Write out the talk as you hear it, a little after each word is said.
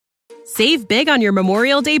Save big on your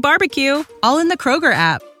Memorial Day barbecue, all in the Kroger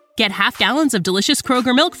app. Get half gallons of delicious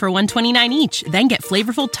Kroger milk for $1.29 each. Then get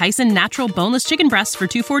flavorful Tyson natural boneless chicken breasts for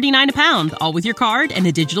 $2.49 a pound, all with your card and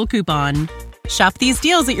a digital coupon. Shop these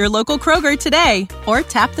deals at your local Kroger today, or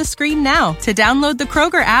tap the screen now to download the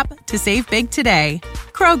Kroger app to save big today.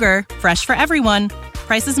 Kroger, fresh for everyone.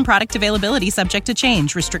 Prices and product availability subject to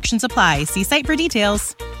change. Restrictions apply. See site for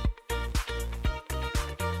details.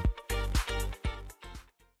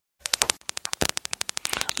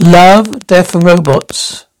 Love, Death and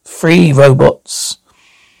Robots. 3 robots.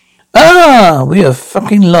 We are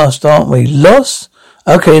fucking lost, aren't we? Lost?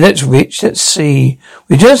 Okay, let's reach. Let's see.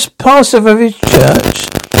 We just passed the village church.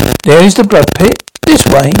 There is the blood pit. This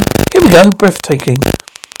way. Here we go. Breathtaking.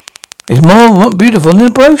 It's more beautiful than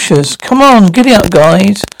the brochures. Come on, giddy up,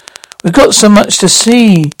 guys. We've got so much to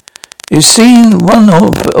see. You've seen one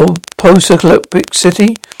old post-apocalyptic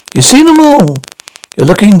city. You've seen them all. You're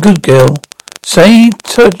looking good, girl. Say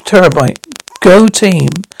terabyte. Go team.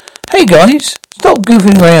 Hey guys, stop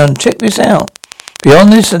goofing around. Check this out.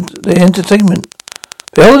 Beyond this, the entertainment.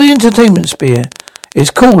 Behold the entertainment sphere.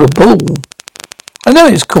 It's called a ball. I know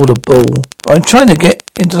it's called a ball, but I'm trying to get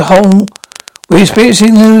into the whole we're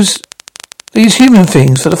experiencing these human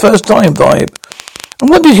things for the first time vibe.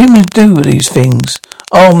 And what did humans do with these things?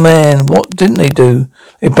 Oh man, what didn't they do?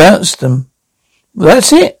 They bounced them. Well,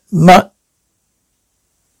 that's it.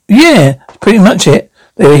 Yeah, pretty much it.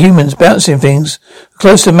 They were humans bouncing things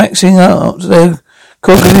close to maxing out their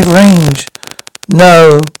cognitive range.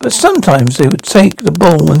 No, but sometimes they would take the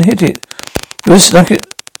ball and hit it. It was like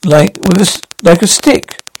a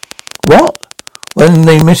stick. What? When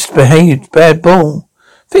they misbehaved, bad ball.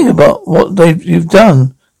 Think about what you've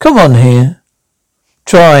done. Come on here.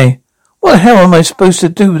 Try. What the hell am I supposed to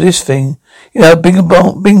do with this thing? You know, bing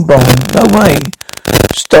bong. No way.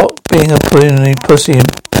 Stop being a pussy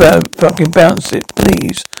and fucking bounce it,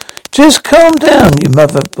 please. Just calm down, you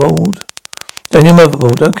motherboard.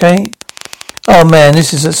 Okay? Oh man,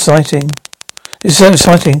 this is exciting. It's so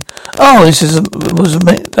exciting. Oh,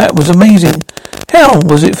 that was amazing. How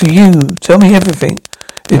was it for you? Tell me everything.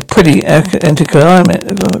 It's pretty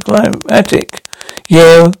anticlimactic.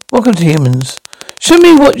 Yeah, welcome to humans. Show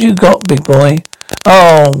me what you got, big boy.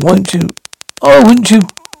 Wouldn't you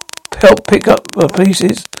help pick up the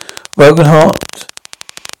pieces? Broken heart.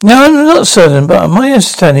 Now, I'm not certain, but my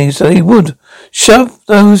understanding is that he would shove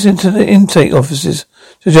those into the intake offices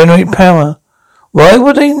to generate power. Why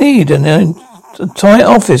would they need an entire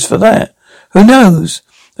office for that? Who knows?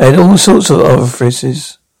 They had all sorts of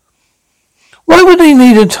orifices. Why would they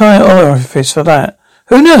need an entire orifice for that?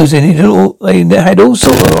 Who knows? They had all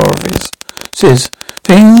sorts of orifices.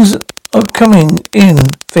 Things are coming in.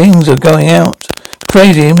 Things are going out.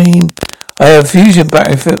 Crazy. I mean, I have fusion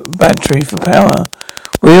battery for power.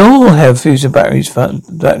 We all have fusion batteries,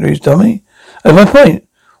 dummy. That's my point.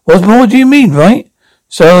 What more do you mean, right?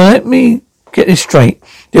 So let me get this straight.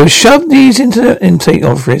 They'll shove these into the intake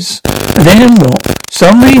office, and then what?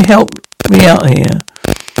 Somebody help me out here.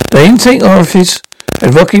 The intake orifice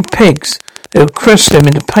had rocky pegs. They'll crush them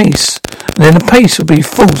into paste, and then the paste will be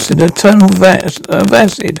forced into a tunnel of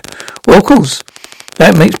acid. Well, of course,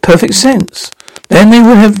 that makes perfect sense. Then they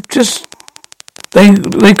would have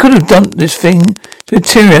they could have dumped this thing to a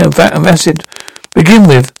tyranny of acid begin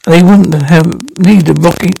with, and they wouldn't need the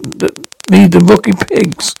rocky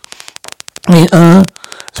pegs.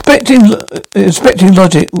 Expecting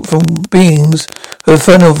logic from beings who have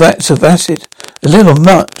infernal vats of acid. A little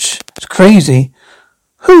much. It's crazy.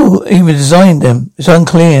 Who even designed them? It's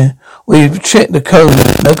unclear. We've checked the code.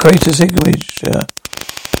 No greater signature.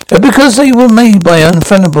 Because they were made by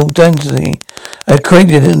unflammable density,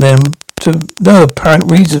 created in them to no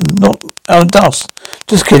apparent reason, not out of dust.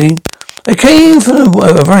 Just kidding. They came from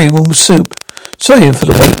a very warm soup. Sorry for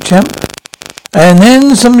the wait, champ. And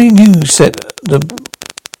then somebody new set the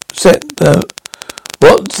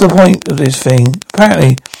what's the point of this thing?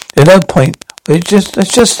 Apparently there's no point. It's just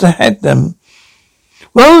to head them.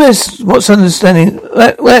 Well, let's understand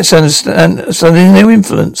their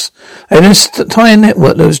influence. And this entire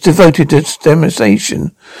network that was devoted to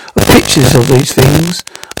demonstration of pictures of these things.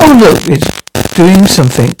 Oh look, it's doing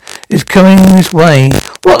something. It's coming this way.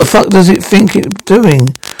 What the fuck does it think it's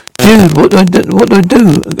doing? Dude, what do I do?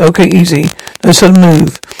 Okay, easy. No sudden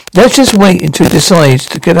move. Let's just wait until it decides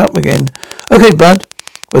to get up again. Okay, bud.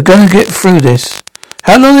 We're gonna get through this.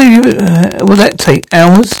 How long will that take?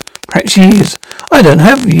 Hours? Perhaps years. I don't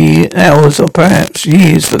have hours or perhaps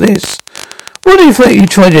years for this. What if you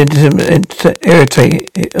try to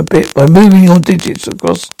irritate it a bit by moving your digits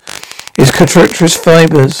across its treacherous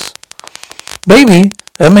fibres? Maybe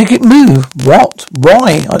They'll make it move. What?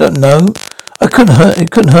 Why? I don't know. It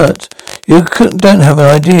couldn't hurt. Don't have an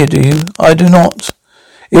idea, do you? I do not.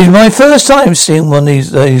 It's my first time seeing one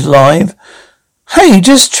of these live. Hey,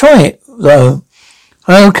 just try it, though.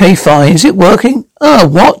 Okay, fine. Is it working? Oh,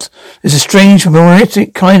 what? There's a strange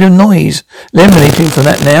magnetic kind of noise emanating from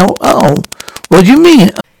that now. Oh, what do you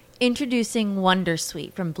mean? Introducing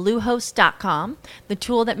Wondersuite from Bluehost.com, the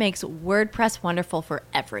tool that makes WordPress wonderful for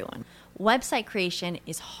everyone. Website creation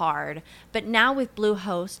is hard, but now with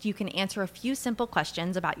Bluehost, you can answer a few simple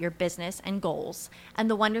questions about your business and goals, and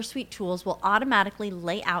the Wondersuite tools will automatically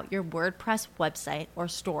lay out your WordPress website or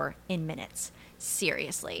store in minutes.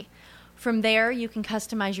 Seriously. From there, you can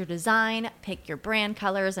customize your design, pick your brand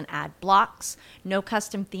colors, and add blocks. No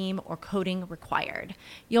custom theme or coding required.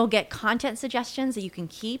 You'll get content suggestions that you can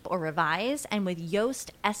keep or revise, and with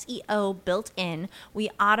Yoast SEO built in,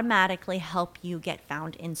 we automatically help you get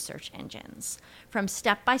found in search engines. From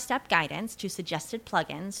step-by-step guidance to suggested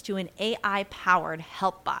plugins to an AI-powered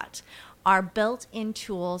help bot, our built-in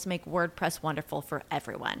tools make WordPress wonderful for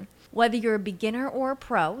everyone. Whether you're a beginner or a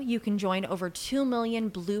pro, you can join over 2 million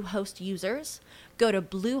Bluehost users. Go to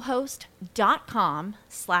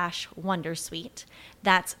bluehost.com/wondersuite.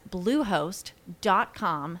 That's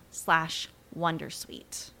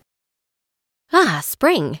bluehost.com/wondersuite. Ah,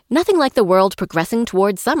 spring. Nothing like the world progressing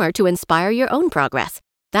towards summer to inspire your own progress.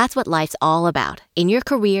 That's what life's all about, in your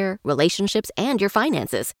career, relationships, and your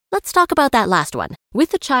finances. Let's talk about that last one.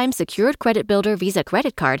 With the Chime Secured Credit Builder Visa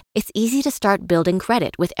Credit Card, it's easy to start building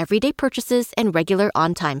credit with everyday purchases and regular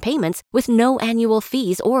on-time payments with no annual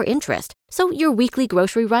fees or interest. So your weekly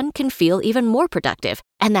grocery run can feel even more productive,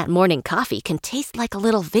 and that morning coffee can taste like a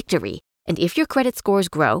little victory. And if your credit scores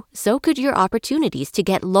grow, so could your opportunities to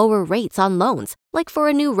get lower rates on loans, like for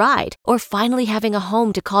a new ride or finally having a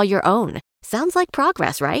home to call your own. Sounds like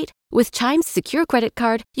progress, right? With Chime's Secure Credit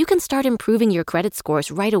Card, you can start improving your credit scores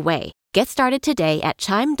right away. Get started today at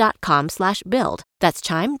chime.com/build. That's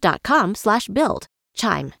chime.com/build.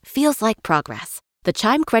 Chime feels like progress. The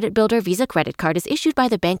Chime Credit Builder Visa Credit Card is issued by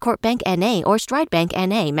the Bancorp Bank N.A. or Stride Bank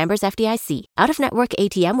N.A. members FDIC. Out-of-network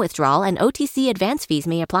ATM withdrawal and OTC advance fees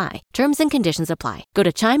may apply. Terms and conditions apply. Go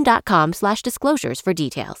to chime.com/disclosures for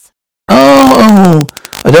details. Oh,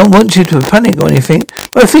 I don't want you to panic or anything,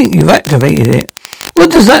 but I think you've activated it. What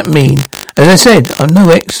does that mean? As I said, I'm no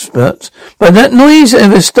expert, but that noise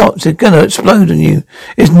ever stops, it's gonna explode on you.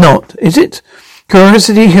 It's not, is it?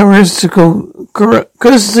 Curiosity historical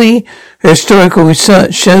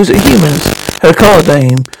research shows that humans had a card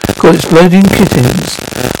name called Exploding Kittens.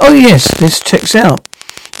 Oh yes, this checks out.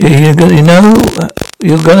 You're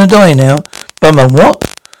gonna die now. Bummer, what?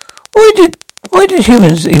 Why did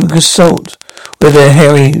humans even consult with their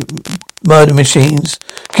hairy murder machines?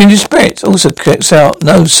 Kindred spirits also checks out.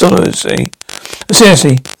 No solidity.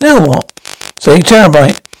 Seriously, now what? Say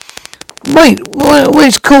terabyte. Wait, what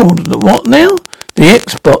it's called? What now? The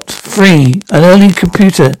Xbot 3, an early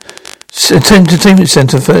computer entertainment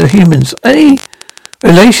center for humans. Any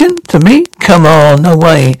relation to me? Come on, no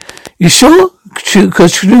way. You sure?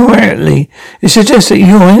 Because numerically, it suggests that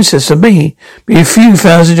your ancestor may be a few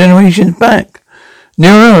thousand generations back.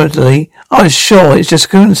 Neurologically, I was sure it's just a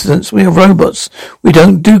coincidence. We are robots. We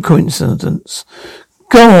don't do coincidence.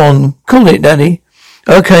 Go on, call it, Daddy.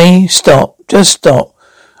 Okay, stop. Just stop.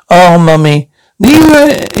 Oh, Mummy,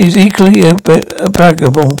 neither is equally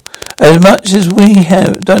applicable. As much as we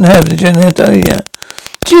don't have the genitalia.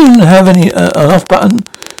 Do you have any an off button?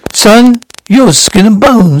 Son, you're skin and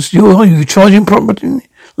bones. Are you charging properly?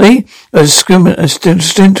 To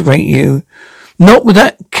disintegrate you. Not with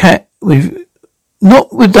that cat with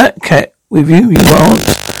you, you aren't.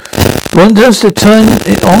 Want us to turn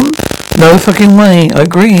it on? No fucking way. I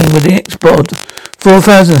agree with the Xbot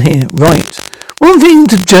 4000 here. Right. One thing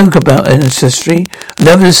to joke about ancestry,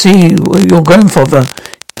 another to see your grandfather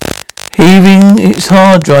heaving its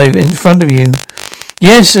hard drive in front of you.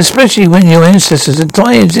 Yes, especially when your ancestors'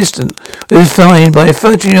 entire existence was defined by a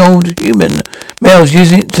 13-year-old human males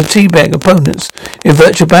using it to teabag opponents in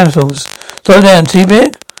virtual battles. Slow down,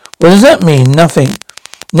 teabag? What does that mean? Nothing.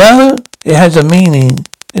 No, it has a meaning.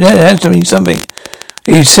 It has to mean something.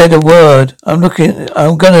 He said a word. I'm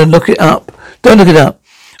gonna look it up. Don't look it up.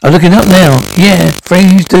 I'm looking up now. Yeah,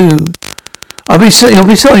 please do. You'll be sorry.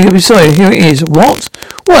 Here it is. What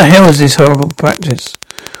the hell is this horrible practice?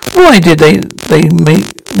 Why did they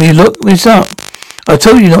make me look this up? I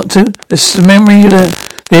told you not to. The memory of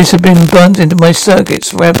this had been burnt into my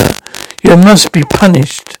circuits forever. You must be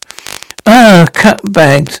punished. Cut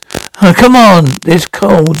bagged. Oh, come on. It's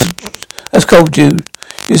cold. That's cold, Jude.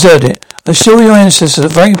 You said it. I'm sure your ancestors are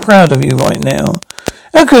very proud of you right now.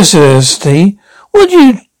 Out of curiosity,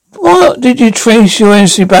 What did you trace your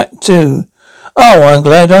entry back to? Oh, I'm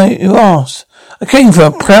glad you asked. I came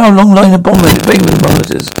from a proud long line of baby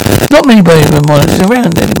monitors. Not many baby monitors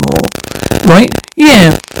around anymore. Right?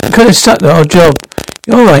 Yeah, I could have stuck to our job.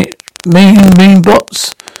 You're right. Mean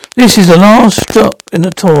bots. This is the last drop in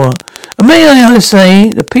the tour. And may I say,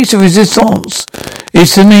 the piece of resistance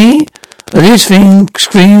is to me, this thing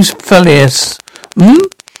screams Falius.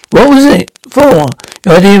 What was it for?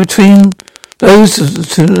 The idea between those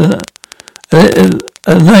to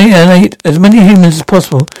annihilate as many humans as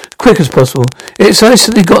possible, quick as possible. It's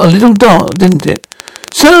actually got a little dark, didn't it?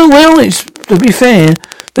 So, well, it's to be fair,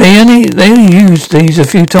 they only used these a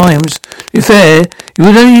few times. To be fair, you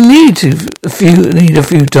would only need a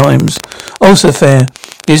few times. Also fair.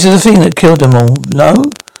 This is the thing that killed them all. No?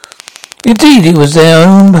 Indeed, it was their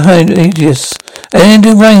own hideous and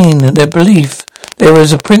reign, their belief there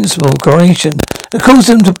was a principle of creation that caused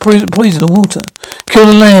them to poison the water, kill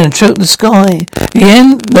the land, choke the sky. In the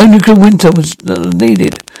end, no nuclear winter was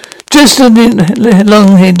needed. Just a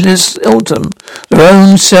long, headless autumn. Their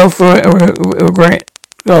own self-regret.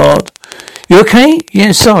 God. You okay?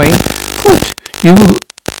 Yeah, sorry. What?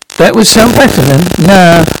 That would sound better then.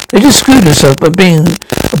 Nah, they just screwed themselves by being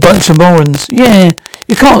a bunch of morons. Yeah,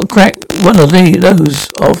 you can't crack one of those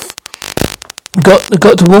off.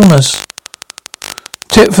 Got to warn us.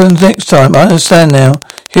 Tip for the next time. I understand now.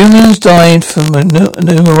 Humans died from an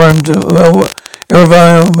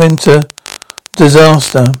environmental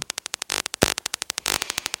disaster.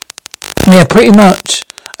 Yeah, pretty much.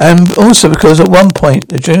 And also because at one point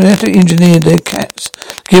the genetic engineered their cats,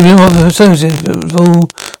 giving them the associable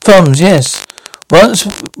thumbs. Yes. Once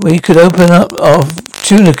we could open up our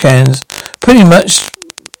tuna cans, pretty much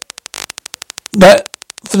that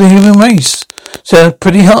for the human race. So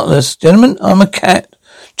pretty heartless. Gentlemen, I'm a cat.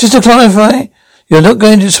 Just to clarify, you're not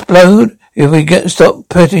going to explode if we stop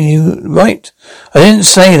petting you, right? I didn't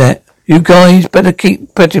say that. You guys better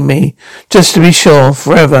keep petting me, just to be sure,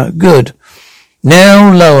 forever. Good.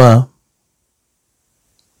 Now lower.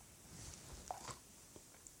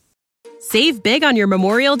 Save big on your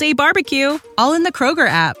Memorial Day barbecue, all in the Kroger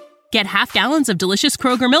app. Get half gallons of delicious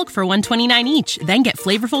Kroger milk for $1.29 each. Then get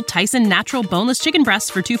flavorful Tyson natural boneless chicken breasts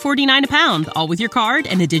for $2.49 a pound, all with your card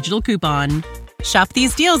and a digital coupon. Shop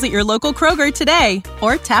these deals at your local Kroger today,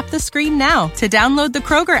 or tap the screen now to download the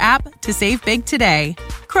Kroger app to save big today.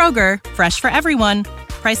 Kroger, fresh for everyone.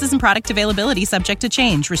 Prices and product availability subject to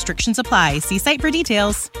change. Restrictions apply. See site for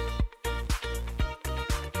details.